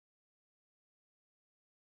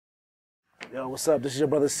Yo, what's up? This is your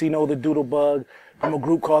brother Cino, the Doodlebug, from a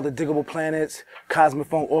group called the Digable Planets, Cosmic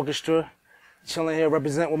Funk Orchestra. Chilling here,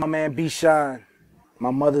 represent with my man B. Shine.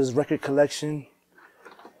 My mother's record collection,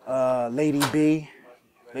 Lady B.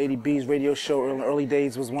 Lady B's radio show in the early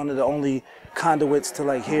days was one of the only conduits to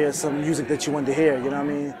like hear some music that you wanted to hear, you know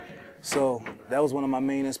what I mean? So that was one of my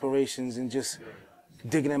main inspirations, and just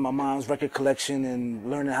digging in my mom's record collection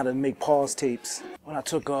and learning how to make pause tapes. When I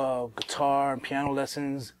took guitar and piano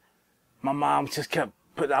lessons, my mom just kept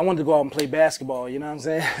I wanted to go out and play basketball, you know what I'm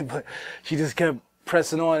saying? But she just kept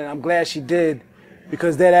pressing on, and I'm glad she did,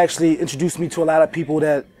 because that actually introduced me to a lot of people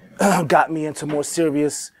that got me into more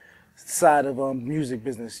serious side of music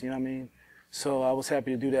business, you know what I mean? So I was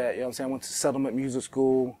happy to do that, you know what I'm saying? I went to Settlement Music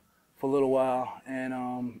School for a little while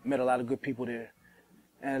and met a lot of good people there.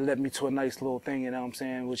 And it led me to a nice little thing, you know what I'm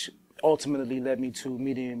saying, which ultimately led me to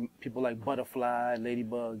meeting people like Butterfly,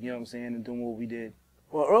 Ladybug, you know what I'm saying, and doing what we did.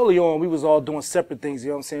 Well, early on, we was all doing separate things, you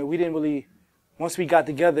know what I'm saying? We didn't really, once we got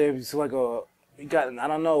together, it was like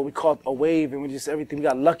we caught a wave, and we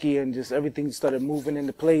got lucky, and just everything started moving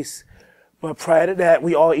into place. But prior to that,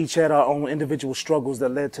 we all each had our own individual struggles that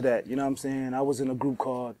led to that, you know what I'm saying? I was in a group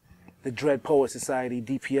called the Dread Poet Society,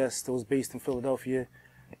 DPS, that was based in Philadelphia,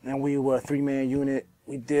 and we were a three-man unit.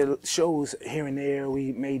 We did shows here and there.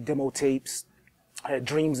 We made demo tapes. I had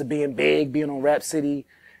dreams of being big, being on Rap City,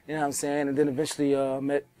 you know what I'm saying? And then eventually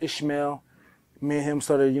met Ishmael. Me and him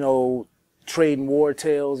started, you know, trading war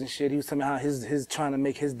tales and shit. He was telling me how his trying to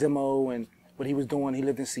make his demo and what he was doing. He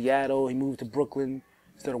lived in Seattle. He moved to Brooklyn.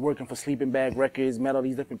 Started working for Sleeping Bag Records, met all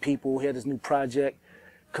these different people. He had this new project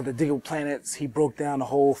called the Digable Planets. He broke down the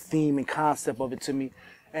whole theme and concept of it to me.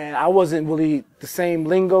 And I wasn't really the same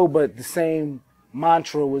lingo, but the same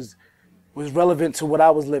mantra was relevant to what I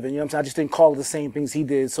was living. You know what I'm saying? I just didn't call it the same things he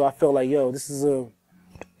did. So I felt like, yo, this is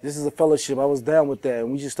a fellowship. I was down with that.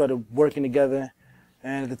 And we just started working together.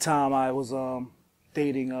 And at the time I was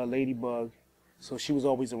dating Ladybug. So she was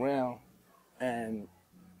always around. And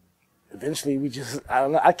eventually we just, I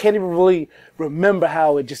don't know, I can't even really remember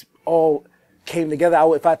how it just all came together.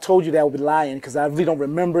 If I told you that, I would be lying, because I really don't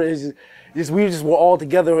remember. It's just we just were all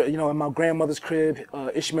together, you know, in my grandmother's crib,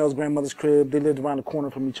 Ishmael's grandmother's crib. They lived around the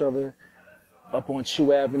corner from each other, up on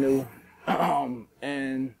Chew Avenue.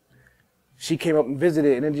 And she came up and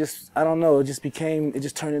visited, and it just, I don't know, it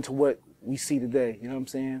just turned into what we see today, you know what I'm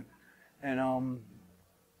saying? And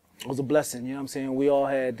it was a blessing, you know what I'm saying? We all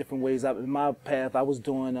had different ways. In my path, I was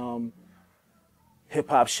doing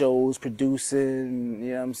hip-hop shows, producing,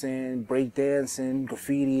 you know what I'm saying, breakdancing,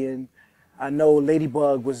 graffitiing. I know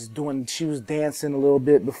Ladybug she was dancing a little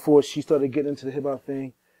bit before she started getting into the hip-hop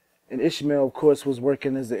thing. And Ishmael, of course, was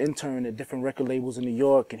working as an intern at different record labels in New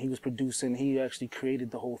York, and he was producing. He actually created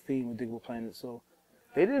the whole theme of Digable Planet. So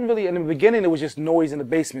they didn't really, in the beginning, it was just noise in the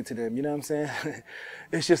basement to them, you know what I'm saying?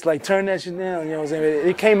 It's just like, turn that shit down, you know what I'm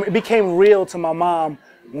saying? It became real to my mom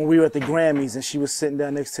when we were at the Grammys, and she was sitting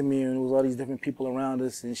down next to me, and there was all these different people around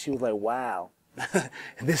us, and she was like, wow.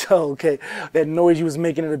 Okay, that noise you was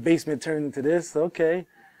making in the basement turned into this, okay.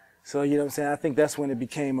 So, you know what I'm saying? I think that's when it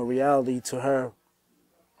became a reality to her,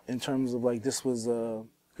 in terms of like, this was,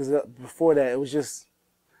 because before that, it was just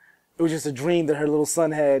a dream that her little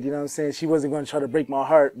son had, you know what I'm saying? She wasn't going to try to break my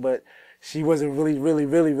heart, but she wasn't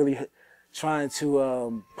really trying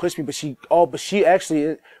to push me. But she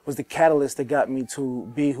actually was the catalyst that got me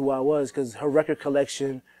to be who I was, because her record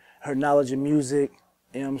collection, her knowledge of music,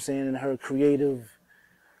 you know what I'm saying, and her creative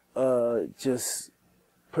just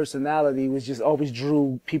personality was just always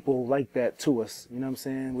drew people like that to us, you know what I'm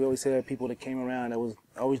saying? We always had people that came around that was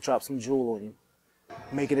always drop some jewel on you,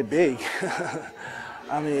 making it big.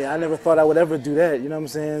 I mean, I never thought I would ever do that, you know what I'm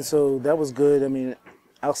saying? So that was good. I mean,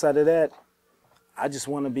 outside of that, I just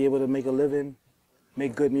want to be able to make a living,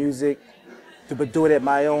 make good music, but do it at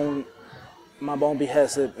my own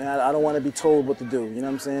behest. And I don't want to be told what to do, you know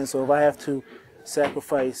what I'm saying? So if I have to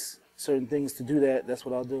sacrifice certain things to do that, that's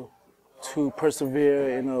what I'll do. To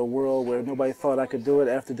persevere in a world where nobody thought I could do it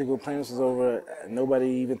after Digable Planets was over, nobody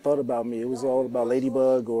even thought about me. It was all about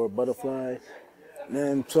Ladybug or Butterfly.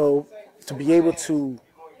 And so to be able to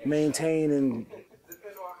maintain and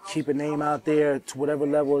keep a name out there to whatever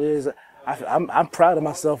level it is, I'm proud of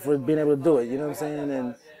myself for being able to do it, you know what I'm saying?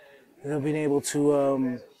 And you know, being able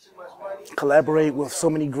to collaborate with so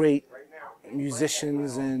many great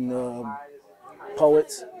musicians and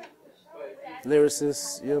poets,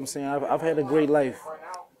 lyricists, you know what I'm saying? I've had a great life.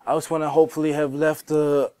 I just want to hopefully have left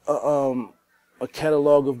a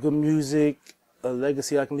catalog of good music, a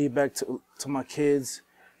legacy I can leave back to my kids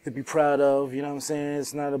to be proud of, you know what I'm saying?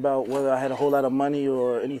 It's not about whether I had a whole lot of money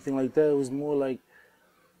or anything like that. It was more like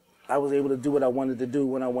I was able to do what I wanted to do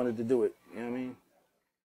when I wanted to do it. You know what I mean?